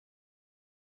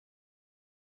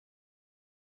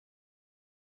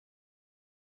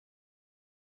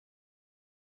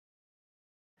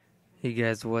Hey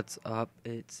guys, what's up?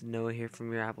 It's Noah here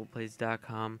from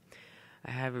YourApplePlays.com.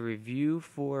 I have a review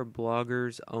for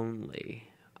bloggers only,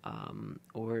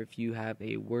 or if you have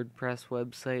a WordPress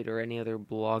website or any other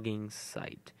blogging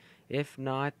site. If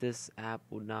not, this app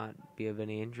will not be of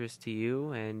any interest to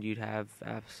you, and you'd have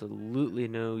absolutely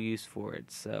no use for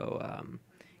it. So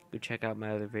go check out my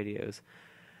other videos.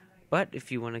 But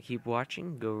if you want to keep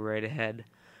watching, go right ahead.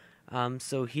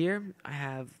 So here I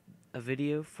have a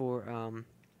video for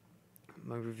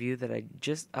my review that I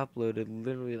just uploaded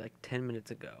literally like 10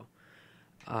 minutes ago.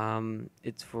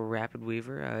 It's for Rapid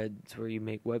Weaver. It's where you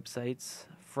make websites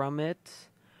from it.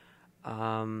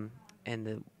 And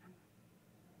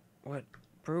what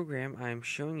program I'm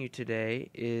showing you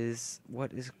today is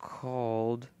what is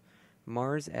called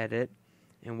MarsEdit.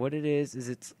 And what it is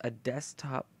it's a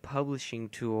desktop publishing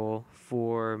tool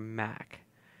for Mac.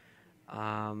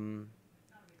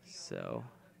 So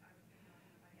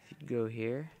if you go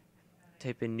here,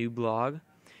 type in new blog,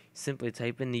 simply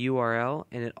type in the URL,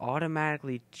 and it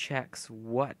automatically checks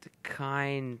what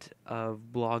kind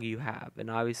of blog you have. And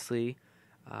obviously,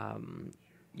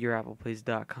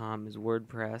 YourApplePlays.com is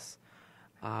WordPress.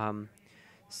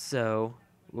 So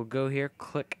we'll go here,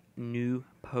 click new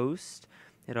post.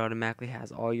 It automatically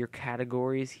has all your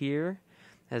categories here,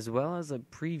 as well as a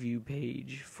preview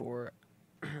page for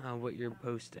what you're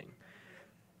posting.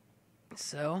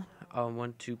 So I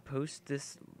want to post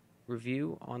this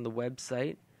review on the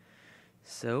website,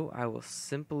 so I will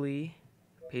simply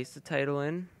paste the title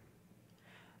in,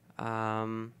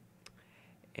 and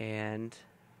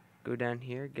go down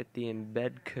here, get the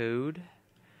embed code.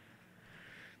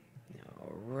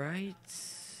 Alright,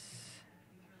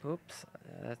 oops,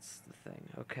 that's the thing.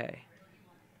 Okay,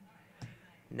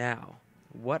 now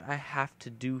what I have to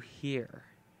do here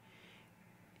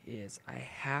is I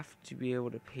have to be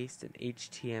able to paste an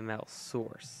HTML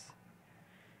source.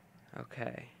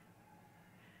 Okay.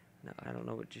 Now, I don't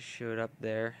know what just showed up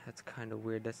there. That's kind of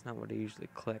weird. That's not what I usually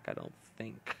click, I don't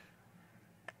think.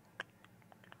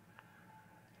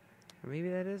 Or maybe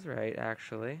that is right,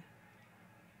 actually.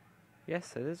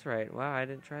 Yes, it is right. Wow, I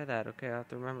didn't try that. Okay, I'll have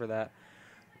to remember that.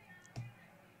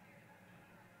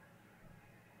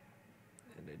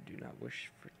 And I do not wish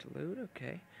for it to load.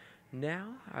 Okay.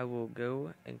 Now, I will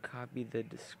go and copy the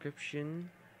description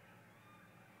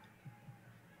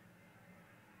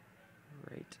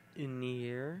right in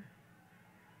here.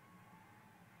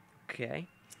 Okay,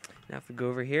 now if we go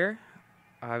over here,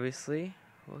 obviously,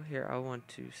 well, here I want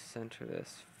to center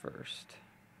this first,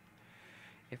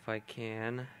 if I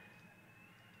can.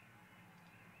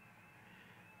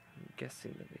 I'm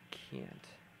guessing that I can't.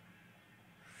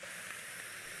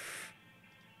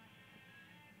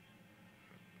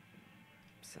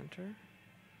 Center.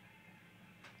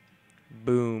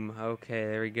 Boom. Okay,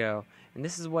 there we go. And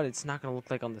this is what it's not going to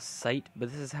look like on the site, but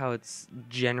this is how it's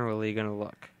generally going to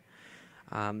look.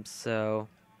 So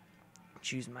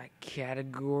choose my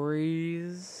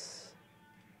categories.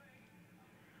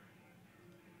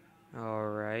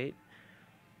 Alright.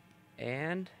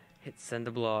 And hit send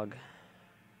to blog.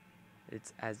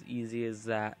 It's as easy as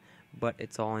that, but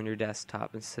it's all on your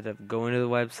desktop. Instead of going to the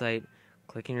website,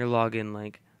 clicking your login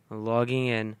link, logging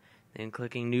in, then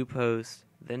clicking new post,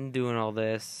 then doing all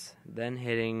this, then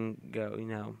hitting go,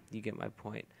 you get my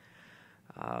point.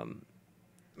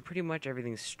 Pretty much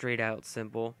everything's straight out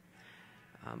simple.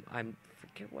 I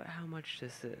forget how much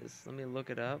this is. Let me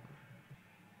look it up.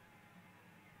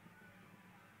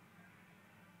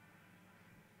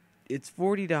 It's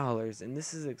 $40, and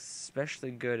this is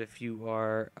especially good if you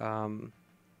are a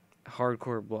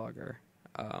hardcore blogger.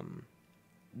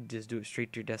 Just do it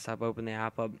straight to your desktop, open the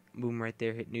app up, boom, right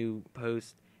there, hit new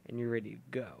post, and you're ready to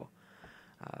go.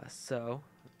 So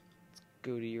let's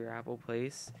go to your Apple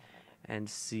Place and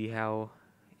see how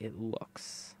it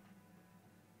looks.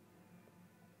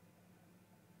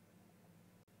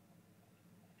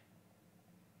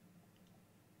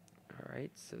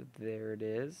 Alright, so there it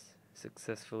is,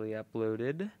 successfully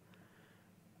uploaded.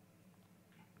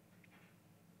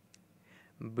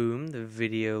 Boom, the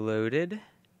video loaded.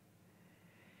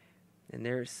 And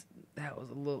that was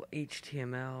a little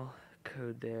HTML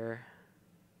code there,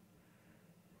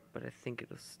 but I think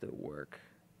it'll still work.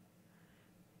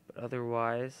 But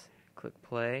otherwise, click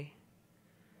play.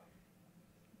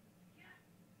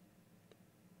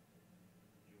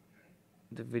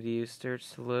 The video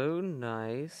starts to load.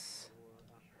 Nice.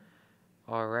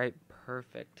 Alright,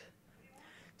 perfect.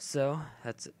 So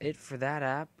that's it for that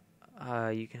app.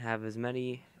 You can have as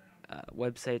many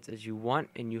websites as you want,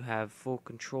 and you have full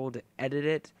control to edit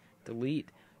it, delete,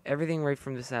 everything right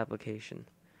from this application.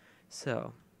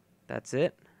 So that's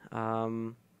it.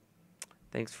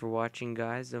 Thanks for watching,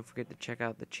 guys. Don't forget to check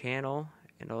out the channel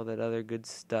and all that other good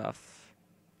stuff.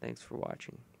 Thanks for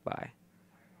watching. Bye.